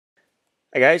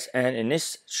Hi guys, and in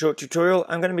this short tutorial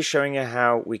I'm going to be showing you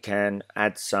how we can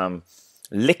add some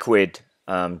liquid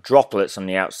droplets on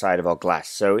the outside of our glass.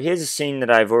 So here's a scene that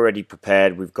I've already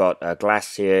prepared. We've got a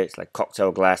glass here, it's like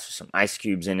cocktail glass with some ice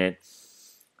cubes in it,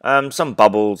 some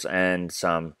bubbles and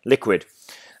some liquid.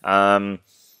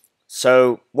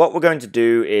 So what we're going to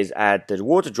do is add the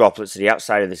water droplets to the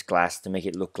outside of this glass to make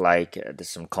it look like there's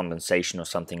some condensation or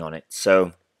something on it.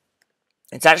 So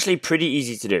it's actually pretty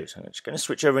easy to do. So I'm just going to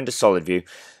switch over into solid view.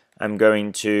 I'm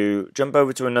going to jump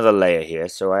over to another layer here.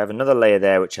 So I have another layer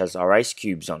there which has our ice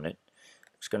cubes on it.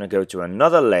 I'm just going to go to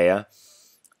another layer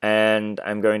and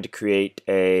I'm going to create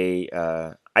a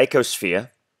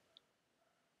icosphere.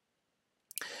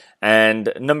 And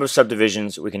a number of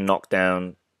subdivisions we can knock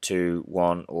down to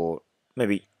one, or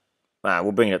maybe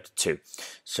we'll bring it up to two.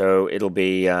 So it'll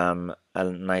be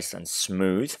nice and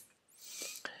smooth.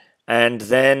 And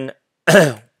then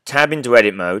tab into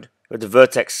edit mode, go to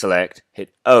vertex select,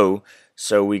 hit O,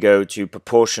 so we go to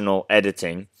proportional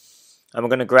editing, and we're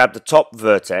going to grab the top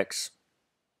vertex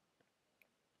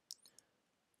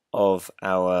of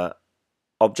our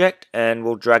object and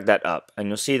we'll drag that up, and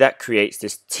you'll see that creates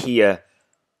this tear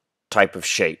type of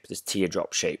shape, this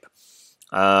teardrop shape,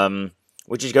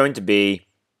 which is going to be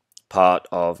part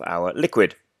of our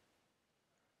liquid.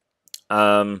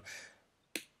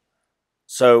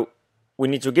 So we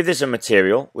need to give this a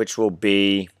material, which will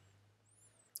be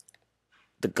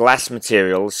the glass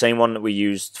material, the same one that we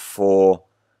used for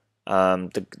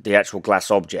the actual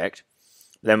glass object.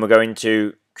 Then we're going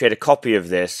to create a copy of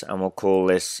this, and we'll call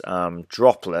this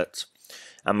droplet,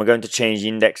 and we're going to change the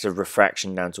index of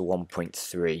refraction down to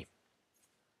 1.3.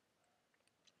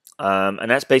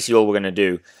 And that's basically all we're going to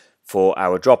do for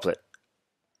our droplet.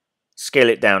 Scale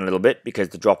it down a little bit because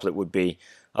the droplet would be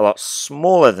a lot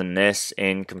smaller than this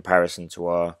in comparison to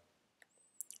our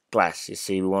glass. You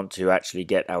see, we want to actually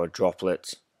get our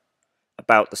droplet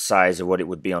about the size of what it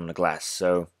would be on the glass.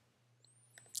 So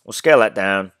we'll scale that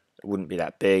down. It wouldn't be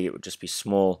that big. It would just be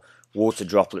small water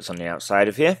droplets on the outside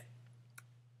of here.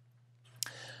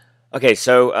 Okay,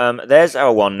 so there's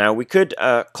our one. Now we could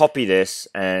copy this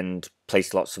and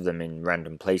place lots of them in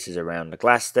random places around the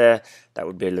glass there. That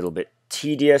would be a little bit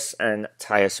tedious and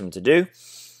tiresome to do.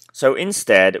 So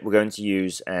instead, we're going to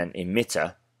use an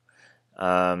emitter.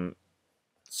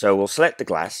 So we'll select the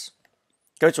glass,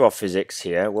 go to our physics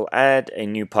here, we'll add a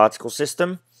new particle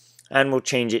system, and we'll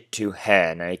change it to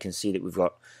hair. Now you can see that we've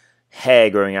got hair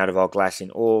growing out of our glass in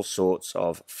all sorts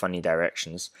of funny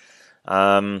directions.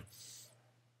 So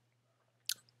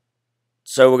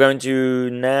we're going to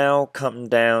now come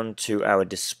down to our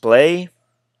display,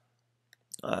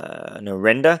 no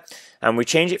render, and we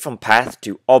change it from path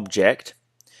to object,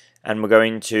 and we're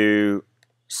going to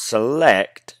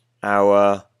select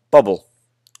our bubble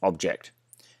object.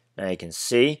 Now you can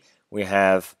see we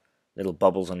have little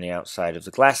bubbles on the outside of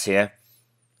the glass here.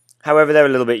 However, they're a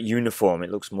little bit uniform. It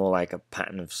looks more like a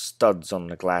pattern of studs on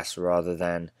the glass rather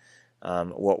than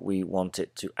what we want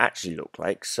it to actually look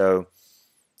like. So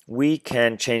we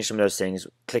can change some of those things.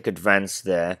 Click advanced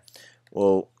there.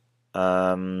 We'll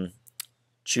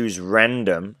choose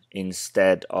random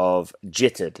instead of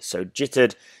jittered. So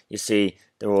jittered, you see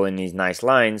they're all in these nice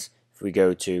lines. If we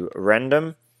go to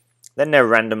random, then they're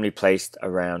randomly placed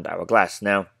around our glass.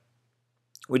 Now,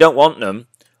 we don't want them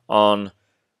on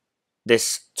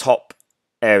this top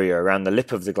area around the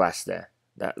lip of the glass there.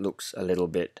 That looks a little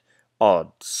bit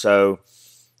odd. So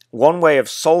one way of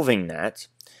solving that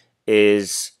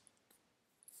is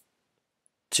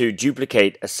to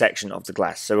duplicate a section of the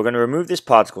glass. So we're going to remove this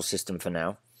particle system for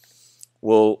now.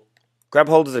 We'll grab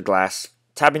hold of the glass,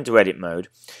 tab into edit mode,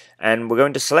 and we're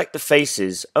going to select the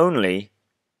faces only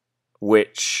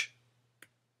which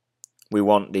we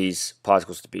want these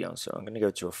particles to be on. So I'm going to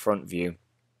go to a front view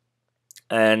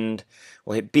and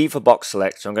we'll hit B for box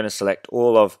select. So I'm going to select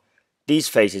all of these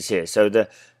faces here. So the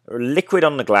liquid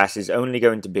on the glass is only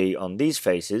going to be on these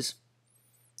faces.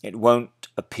 It won't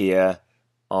appear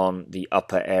on the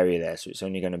upper area there, so it's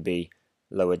only going to be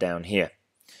lower down here.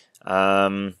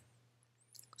 So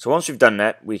once we've done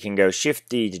that, we can go Shift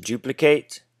D to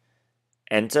duplicate,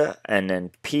 enter, and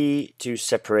then P to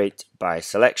separate by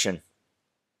selection.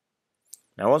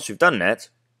 Now once we've done that,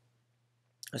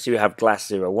 let's see, we have glass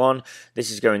 01.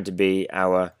 This is going to be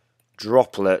our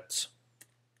droplet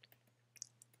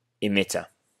emitter.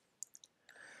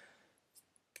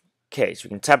 Okay, so we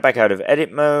can tab back out of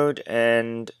edit mode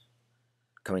and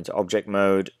come into object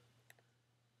mode,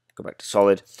 go back to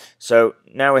solid. So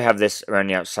now we have this around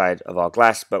the outside of our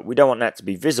glass, but we don't want that to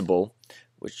be visible,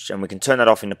 and we can turn that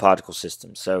off in the particle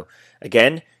system. So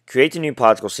again, create a new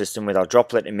particle system with our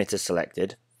droplet emitter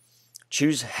selected,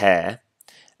 choose hair,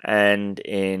 and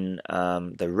in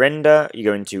the render,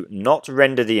 you're going to not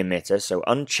render the emitter, so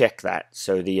uncheck that,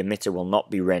 so the emitter will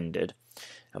not be rendered.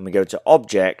 And we go to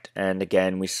Object, and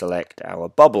again we select our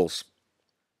bubbles.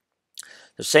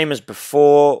 The same as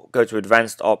before, go to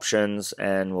Advanced Options,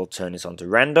 and we'll turn this on to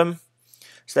Random.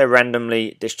 So they're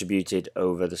randomly distributed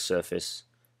over the surface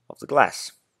of the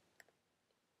glass.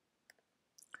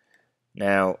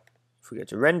 Now, if we go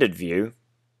to Rendered View,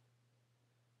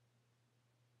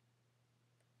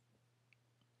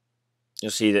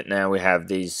 you'll see that now we have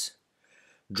these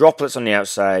droplets on the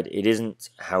outside. It isn't,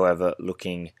 however,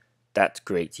 looking that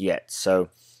great yet. So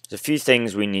there's a few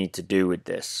things we need to do with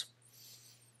this.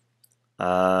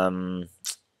 So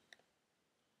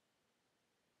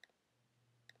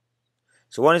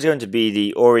one is going to be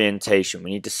the orientation.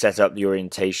 We need to set up the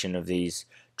orientation of these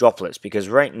droplets, because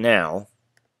right now,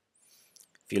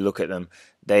 if you look at them,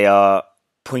 they are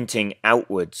pointing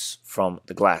outwards from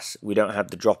the glass. We don't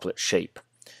have the droplet shape.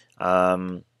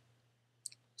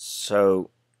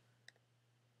 So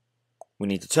we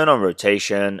need to turn on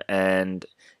rotation, and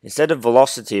instead of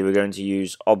velocity, we're going to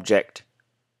use object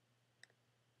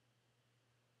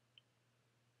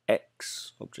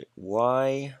X, object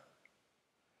Y,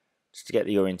 just to get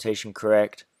the orientation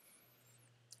correct.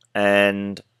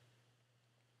 And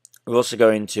we're also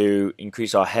going to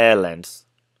increase our hair length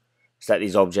so that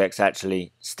these objects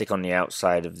actually stick on the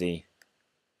outside of the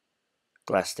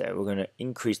glass there. We're going to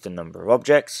increase the number of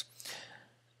objects,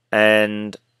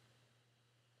 and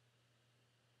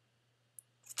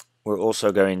we're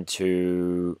also going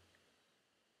to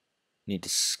need to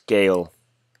scale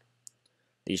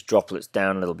these droplets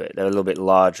down a little bit. They're a little bit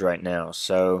large right now,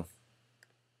 so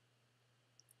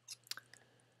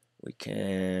we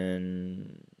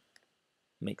can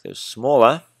make those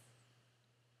smaller.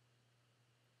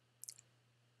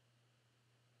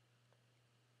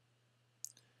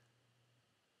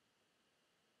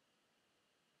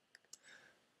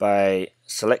 By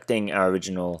selecting our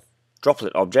original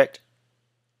droplet object,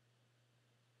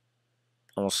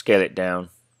 and we'll scale it down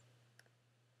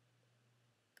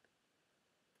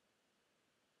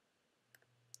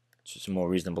to a more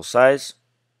reasonable size.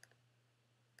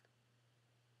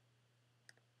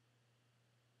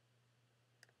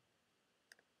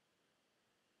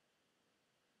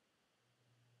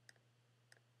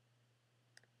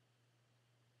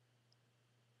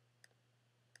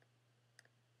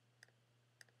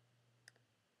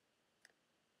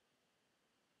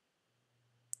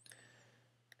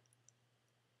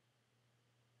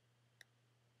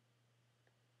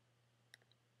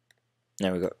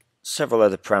 Now we've got several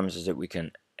other parameters that we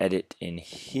can edit in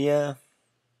here.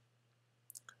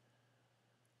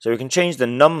 So we can change the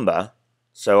number.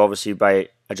 So obviously by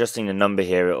adjusting the number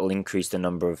here, it will increase the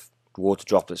number of water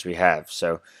droplets we have.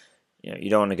 So you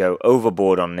don't want to go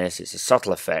overboard on this. It's a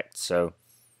subtle effect. So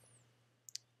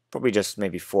probably just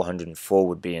maybe 404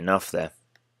 would be enough there.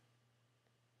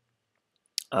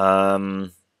 You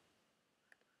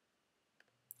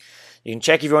can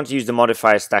check if you want to use the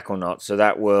modifier stack or not. So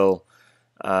that will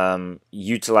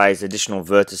utilize additional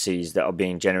vertices that are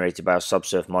being generated by our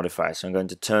subsurf modifier. So I'm going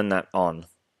to turn that on.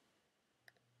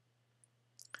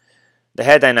 The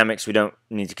hair dynamics we don't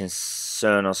need to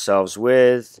concern ourselves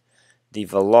with. The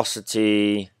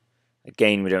velocity,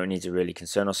 again, we don't need to really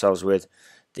concern ourselves with.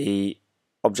 The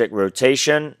object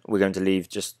rotation, we're going to leave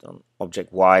just on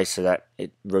object Y so that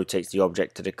it rotates the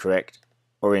object to the correct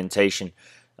orientation.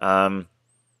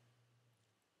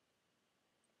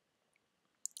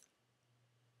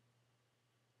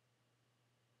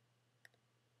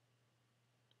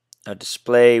 Our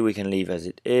display we can leave as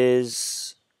it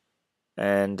is.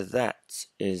 And that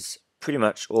is pretty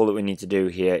much all that we need to do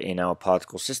here in our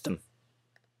particle system.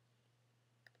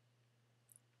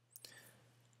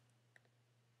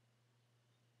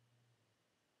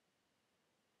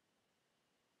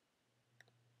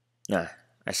 Nah,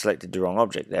 I selected the wrong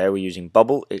object there. We're using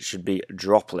bubble. It should be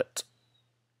droplet.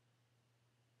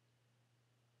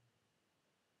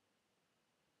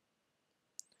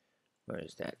 Where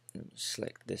is that? Let me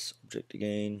select this object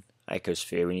again.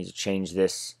 Icosphere. We need to change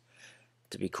this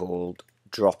to be called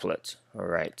droplet.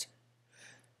 Alright.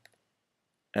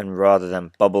 And rather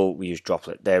than bubble, we use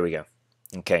droplet. There we go.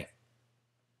 Okay.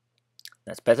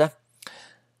 That's better.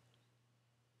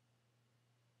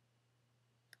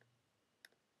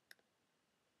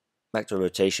 Back to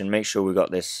rotation. Make sure we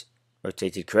got this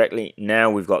rotated correctly. Now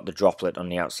we've got the droplet on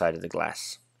the outside of the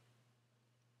glass.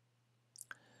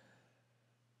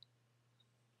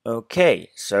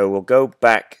 Okay, so we'll go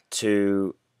back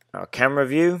to our camera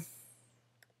view.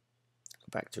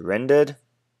 Back to rendered.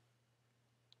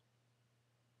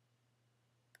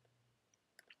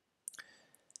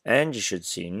 And you should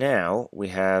see now we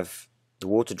have the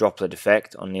water droplet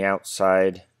effect on the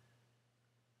outside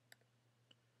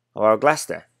of our glass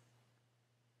there.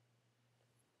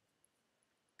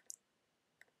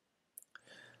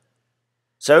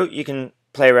 So you can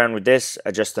play around with this,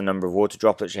 adjust the number of water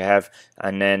droplets you have,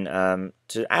 and then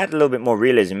to add a little bit more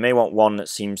realism, you may want one that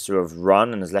seems to have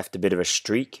run and has left a bit of a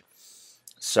streak.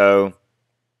 So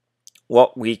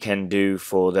what we can do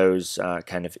for those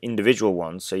kind of individual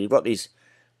ones, so you've got these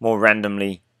more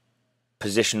randomly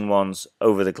positioned ones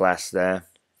over the glass there.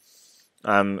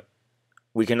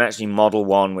 We can actually model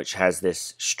one which has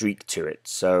this streak to it.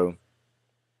 So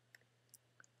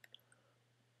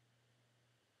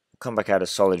come back out of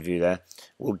solid view there.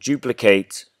 We'll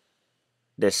duplicate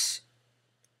this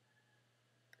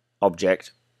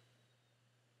object.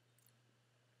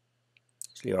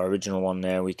 Actually, our original one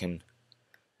there, we can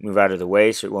move out of the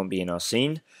way so it won't be in our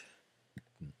scene.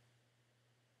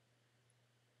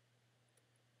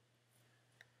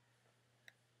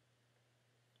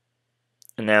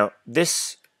 And now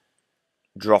this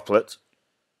droplet,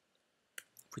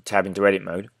 if we tab into edit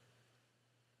mode,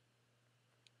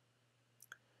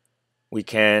 we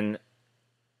can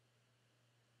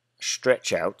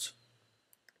stretch out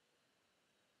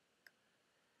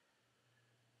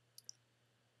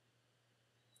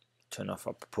turn off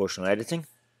our proportional editing.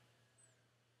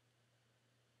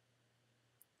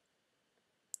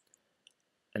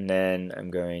 And then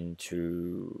I'm going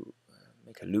to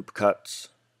make a loop cut.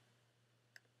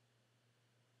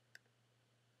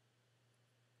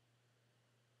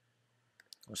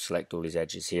 We'll select all these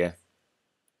edges here.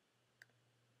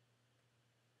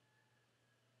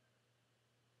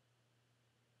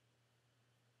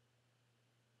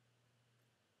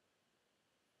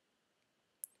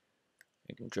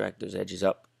 You can drag those edges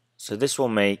up. So this will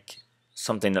make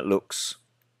something that looks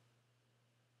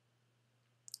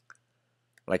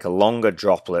like a longer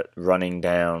droplet running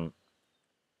down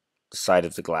the side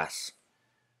of the glass.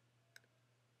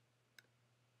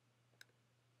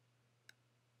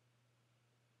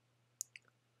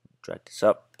 Drag this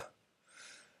up,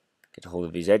 get a hold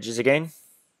of these edges again.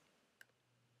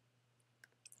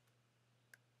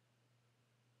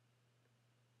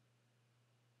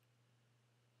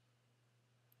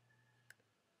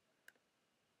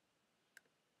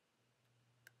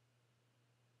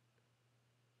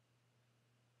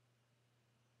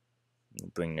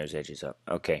 Bring those edges up.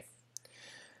 Okay.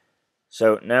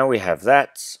 So now we have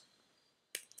that.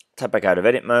 Tap back out of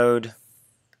edit mode.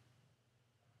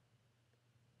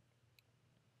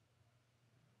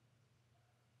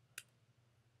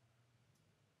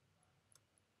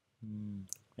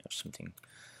 There's something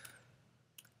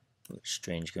a bit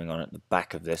strange going on at the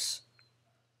back of this.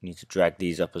 Need to drag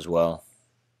these up as well.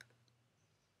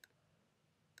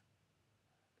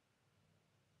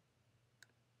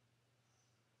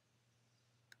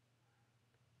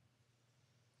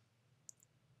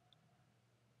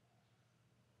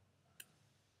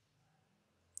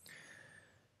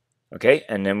 Okay,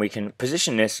 and then we can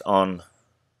position this on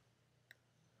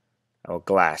our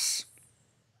glass.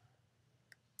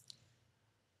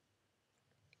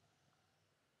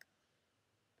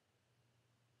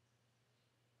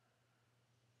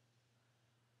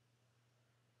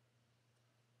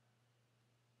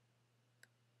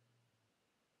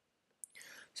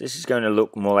 So this is going to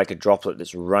look more like a droplet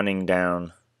that's running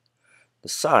down the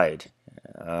side.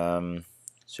 So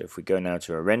if we go now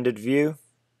to a rendered view,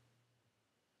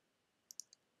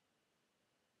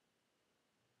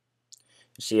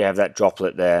 you see you have that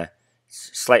droplet there.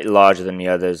 It's slightly larger than the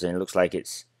others, and it looks like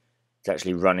it's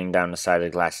actually running down the side of the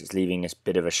glass. It's leaving this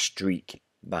bit of a streak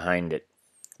behind it,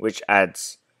 which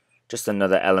adds just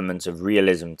another element of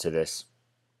realism to this.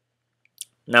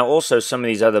 Now also some of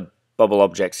these other bubble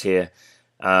objects here,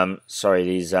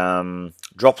 these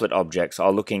droplet objects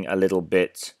are looking a little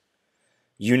bit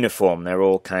uniform. They're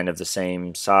all kind of the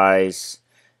same size,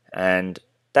 and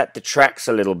that detracts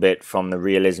a little bit from the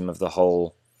realism of the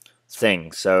whole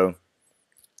thing. So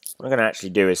what I'm going to actually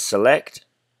do is select,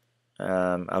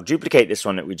 I'll duplicate this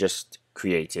one that we just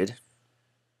created,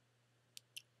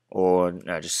 or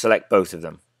no, just select both of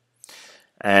them,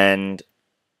 and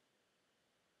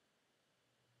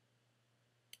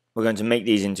we're going to make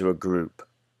these into a group.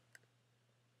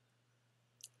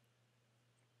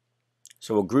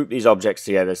 So we'll group these objects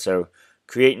together, so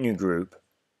create new group,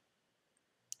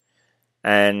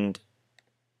 and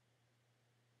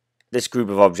this group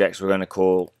of objects we're going to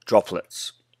call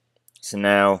droplets. So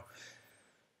now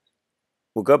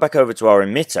we'll go back over to our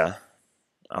emitter,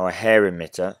 our hair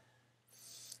emitter,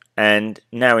 and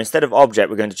now instead of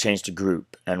object we're going to change to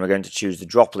group, and we're going to choose the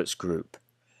droplets group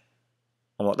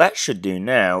And what that should do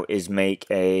now is make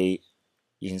a,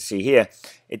 you can see here,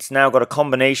 it's now got a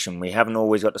combination. We haven't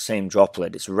always got the same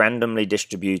droplet. It's randomly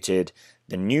distributed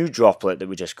the new droplet that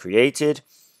we just created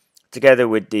together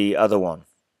with the other one.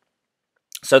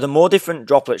 So the more different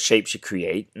droplet shapes you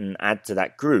create and add to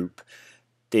that group,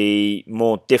 the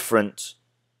more different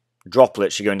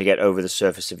droplets you're going to get over the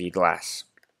surface of your glass.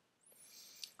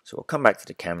 So we'll come back to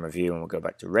the camera view and we'll go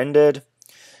back to rendered.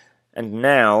 And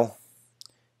now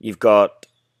you've got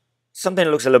something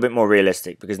that looks a little bit more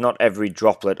realistic, because not every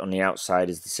droplet on the outside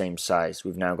is the same size.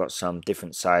 We've now got some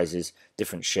different sizes,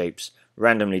 different shapes,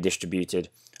 randomly distributed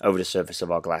over the surface of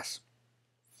our glass.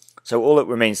 So all that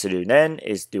remains to do then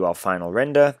is do our final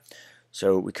render.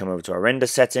 So we come over to our render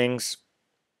settings.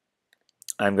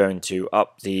 I'm going to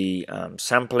up the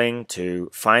sampling to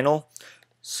final.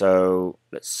 So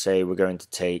let's say we're going to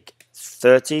take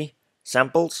 30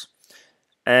 samples,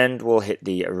 and we'll hit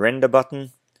the render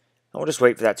button. And we'll just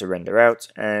wait for that to render out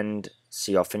and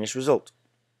see our finished result.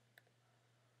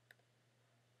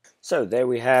 So there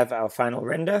we have our final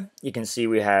render. You can see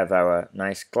we have our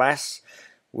nice glass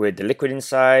with the liquid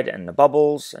inside and the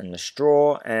bubbles and the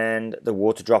straw and the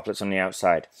water droplets on the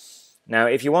outside. Now,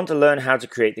 if you want to learn how to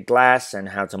create the glass and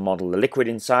how to model the liquid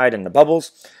inside and the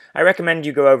bubbles, I recommend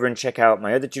you go over and check out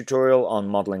my other tutorial on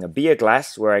modeling a beer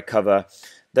glass, where I cover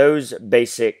those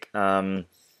basic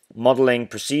modeling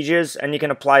procedures, and you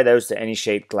can apply those to any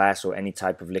shaped glass or any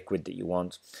type of liquid that you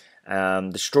want.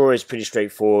 The straw is pretty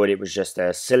straightforward. It was just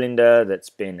a cylinder that's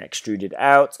been extruded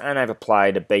out, and I've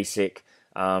applied a basic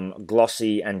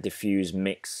glossy and diffuse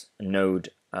mix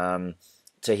node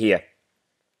to here.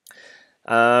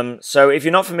 So if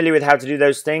you're not familiar with how to do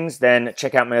those things, then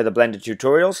check out my other Blender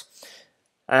tutorials.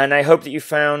 And I hope that you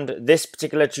found this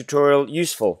particular tutorial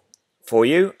useful for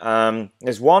you.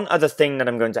 There's one other thing that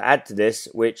I'm going to add to this,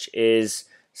 which is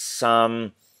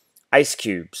some ice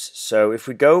cubes. So if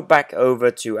we go back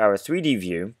over to our 3D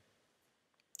view,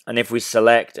 and if we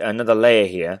select another layer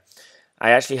here,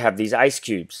 I actually have these ice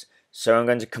cubes. So I'm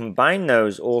going to combine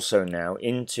those also now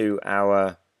into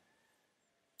our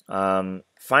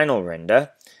final render,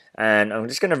 and I'm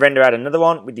just going to render out another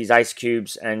one with these ice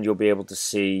cubes, and you'll be able to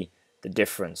see the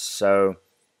difference. So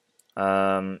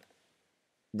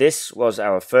this was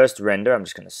our first render. I'm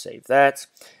just going to save that.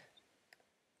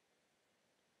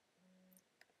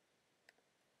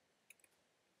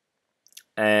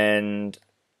 And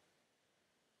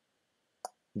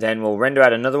then we'll render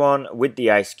out another one with the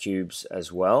ice cubes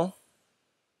as well.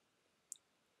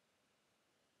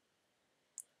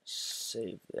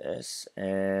 Save this,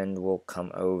 and we'll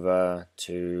come over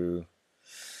to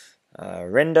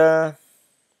render.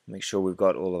 Make sure we've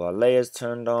got all of our layers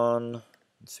turned on.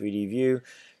 3D view.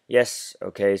 Yes,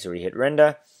 okay, so we hit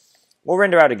render. We'll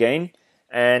render out again,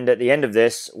 and at the end of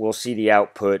this, we'll see the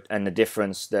output and the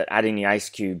difference that adding the ice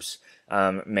cubes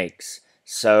makes.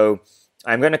 So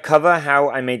I'm going to cover how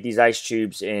I made these ice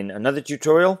cubes in another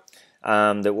tutorial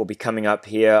that will be coming up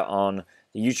here on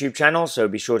the YouTube channel, so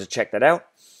be sure to check that out.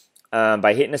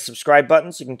 By hitting the subscribe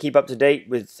button so you can keep up to date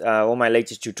with all my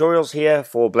latest tutorials here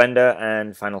for Blender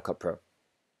and Final Cut Pro.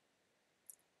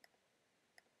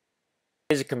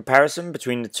 Here's a comparison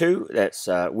between the two, that's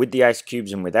with the ice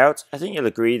cubes and without. I think you'll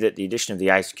agree that the addition of the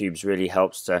ice cubes really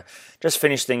helps to just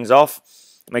finish things off,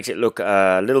 makes it look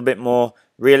a little bit more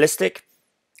realistic.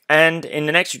 And in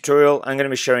the next tutorial, I'm going to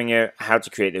be showing you how to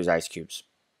create those ice cubes.